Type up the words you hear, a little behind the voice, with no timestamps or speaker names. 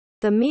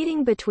The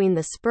meeting between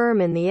the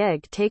sperm and the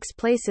egg takes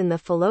place in the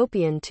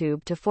fallopian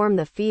tube to form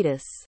the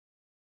fetus.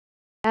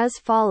 As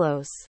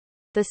follows.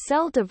 The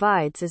cell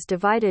is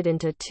divided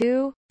into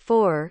 2,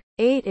 4,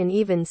 8 and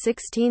even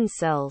 16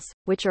 cells,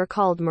 which are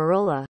called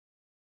morula.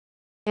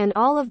 And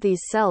all of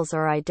these cells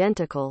are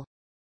identical.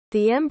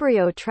 The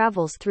embryo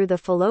travels through the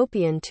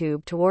fallopian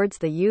tube towards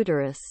the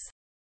uterus,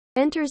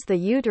 enters the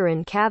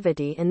uterine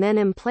cavity and then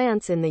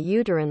implants in the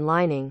uterine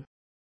lining.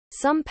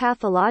 Some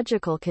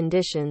pathological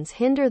conditions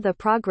hinder the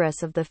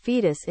progress of the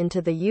fetus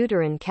into the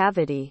uterine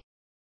cavity.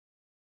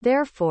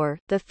 Therefore,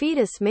 the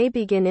fetus may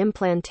begin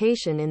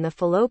implantation in the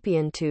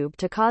fallopian tube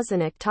to cause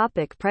an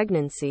ectopic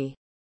pregnancy.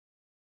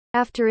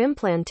 After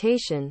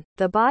implantation,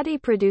 the body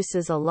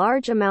produces a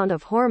large amount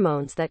of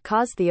hormones that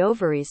cause the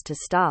ovaries to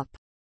stop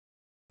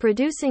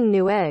producing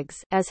new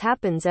eggs, as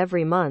happens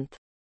every month.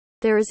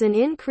 There is an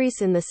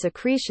increase in the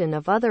secretion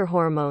of other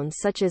hormones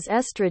such as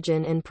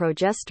estrogen and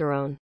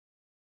progesterone.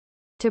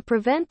 To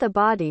prevent the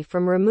body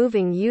from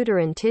removing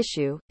uterine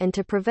tissue, and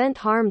to prevent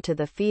harm to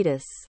the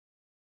fetus.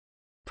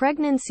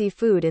 Pregnancy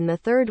food in the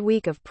third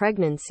week of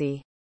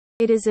pregnancy.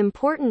 It is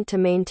important to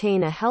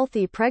maintain a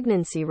healthy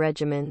pregnancy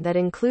regimen that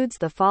includes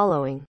the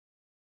following.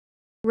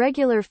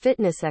 Regular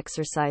fitness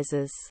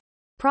exercises.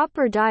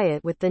 Proper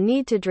diet with the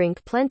need to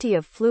drink plenty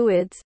of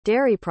fluids,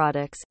 dairy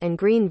products, and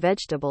green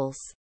vegetables.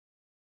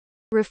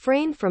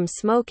 Refrain from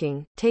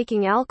smoking,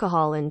 taking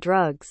alcohol and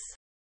drugs.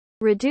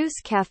 Reduce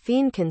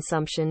caffeine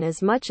consumption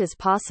as much as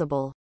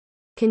possible.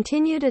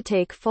 Continue to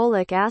take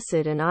folic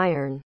acid and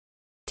iron.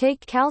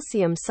 Take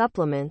calcium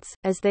supplements,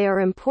 as they are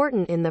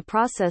important in the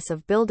process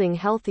of building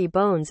healthy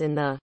bones in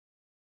the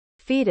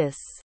fetus.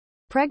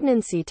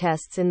 Pregnancy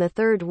tests in the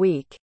third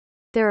week.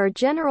 There are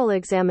general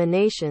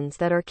examinations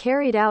that are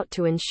carried out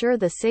to ensure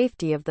the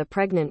safety of the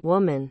pregnant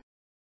woman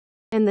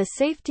and the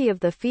safety of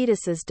the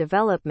fetus's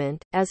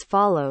development, as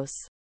follows.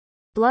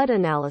 Blood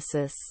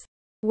analysis.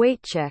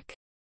 Weight check.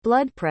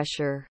 Blood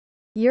pressure.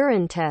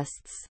 Urine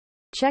tests.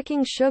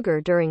 Checking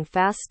sugar during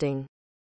fasting.